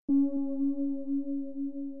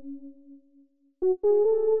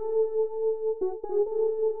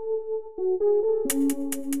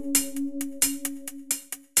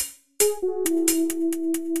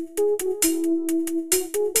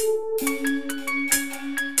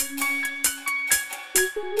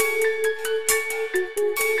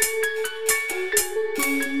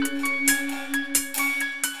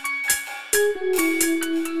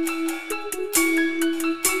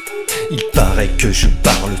vrai que je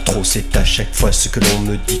parle trop, c'est à chaque fois ce que l'on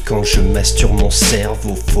me dit quand je masturbe mon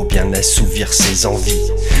cerveau. Faut bien assouvir ses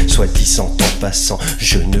envies, soit disant en passant.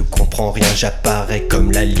 Je ne comprends rien, j'apparais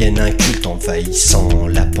comme l'alien inculte envahissant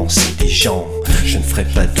la pensée des gens. Je ne ferai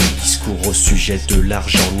pas de discours au sujet de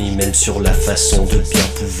l'argent, ni même sur la façon de bien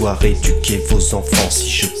pouvoir éduquer vos enfants. Si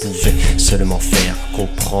je pouvais seulement faire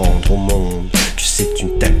comprendre au monde que c'est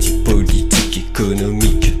une tactique politique,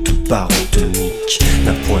 économique, toute parentonique.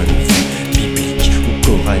 D'un point de vue biblique ou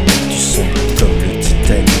coranique, tu sombres comme le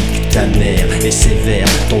Titanic. Ta mère est sévère,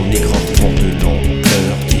 ton aigreur prend de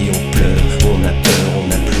l'ampleur. Et on pleure, on a peur, on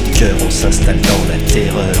n'a plus de cœur, on s'installe dans la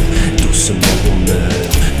terreur. Doucement on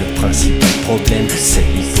meurt. Le principal problème c'est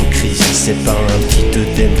l'hypocrisie. C'est pas un petit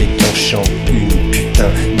œdème déclenchant une putain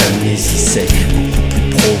d'amnésie. C'est beaucoup plus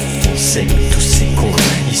profond, c'est que tous ces cons,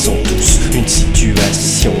 ils ont tous une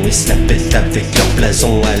situation et se la pètent avec leur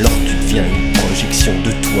blason. Alors tu deviens une projection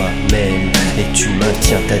de toi-même et tu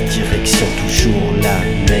maintiens ta direction toujours la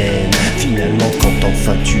même. Finalement quand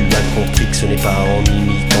enfin tu as compris que ce n'est pas en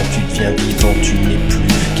imitant tu deviens vivant, tu n'es plus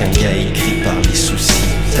qu'un gars écrit par les soucis.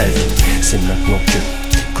 Ta vie c'est maintenant que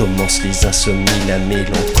commencent les insomnies, la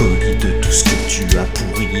mélancolie de tout ce que tu as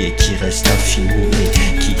pourri et qui reste infini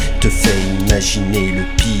et qui te fait imaginer le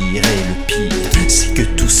pire. Et le pire c'est que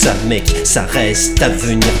tout ça mec, ça reste à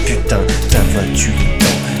venir. Putain, t'as 28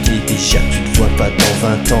 ans et déjà tu te vois pas dans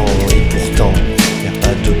 20 ans. Et pourtant y'a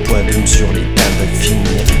pas de poids de mesure, les tables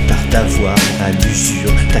finir par t'avoir à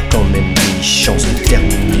l'usure. T'as quand même des chances de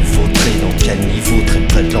terminer vautré. Dans quel niveau? Très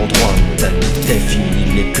près de l'endroit où t'habitais.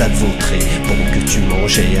 Fini les plats vautrés, bon que tu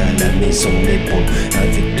mangeais à la maison. Mais bon,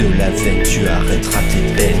 avec de la veine tu arrêteras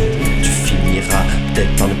tes peines. Tu finiras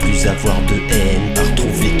peut-être par ne plus avoir de haine, par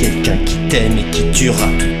trouver quelqu'un qui t'aime et qui tuera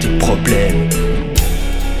tous tes problèmes.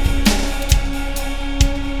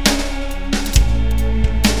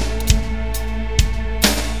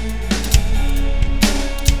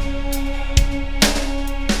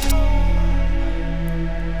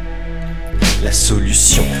 La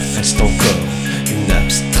solution reste encore une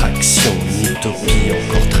abstraction, une utopie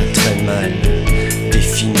encore très très mal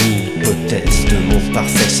définie. Hypothèse de monde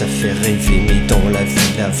parfait, ça fait rêver, mais dans la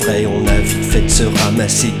vie, la vraie, on a vite fait de se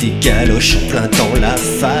ramasser des galoches en plein dans la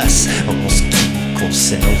face. En ce qui me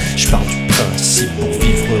concerne, je pars du principe pour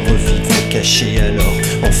vivre, revivre, caché, alors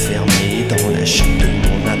enfermé dans la chambre de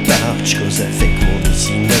mon appart. Je cause avec mon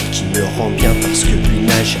immeuble qui me rend bien parce que lui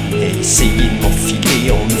n'a jamais essayé de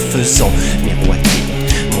m'enfiler en me faisant miroiter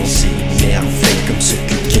mon émerveille comme ce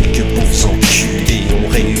que quelques pauvres enculés ont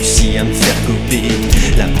réussi à me faire gober.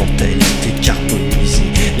 La mentalité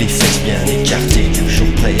carbonisée, les fesses bien écartées,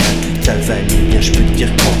 toujours prêt à tout avaler. Bien je peux te dire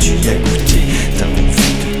quand tu y as goûté, t'as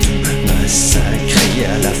envie de tout massacrer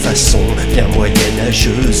à la façon bien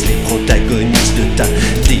moyenâgeuse. Les protagonistes de ta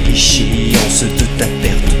déchéance, de ta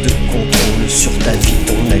perte de contrôle sur ta vie,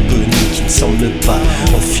 ton agonie qui ne semble pas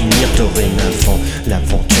en finir. Dorénavant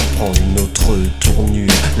l'aventure prend une autre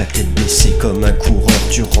tournure, la tête baissée comme un coureur,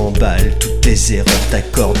 tu remballes toutes tes erreurs,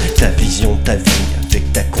 t'accordes ta vision de ta vie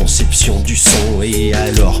avec ta conception du son. Et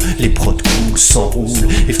alors les prods coulent, s'enroulent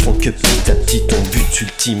et font que petit à petit ton but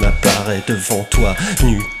ultime apparaît devant toi,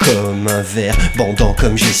 nu comme un verre, bandant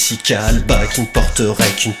comme Jessica Alba qui ne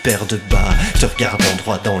porterait qu'une paire de bas, te regardant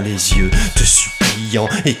droit dans les yeux, te suppliant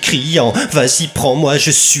et criant vas-y prends-moi,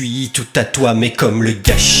 je suis tout à toi. Mais comme le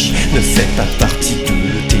gâchis ne fait pas partie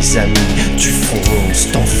de tes amis, tu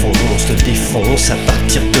fonces, t'enfonces, te défonces. À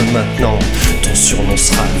partir de maintenant ton surnom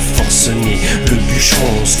sera le forcené, le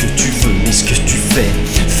bûcheron. Ce que tu veux mais ce que tu fais,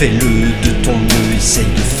 fais-le de ton mieux. Essaye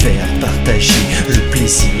de faire partager le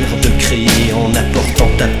plaisir de créer en apportant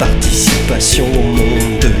ta participation au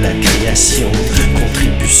monde de la création.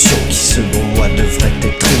 Contribution qui selon moi devrait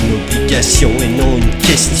être une obligation et non une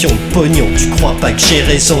question de pognon. Tu crois pas que j'ai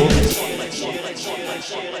raison?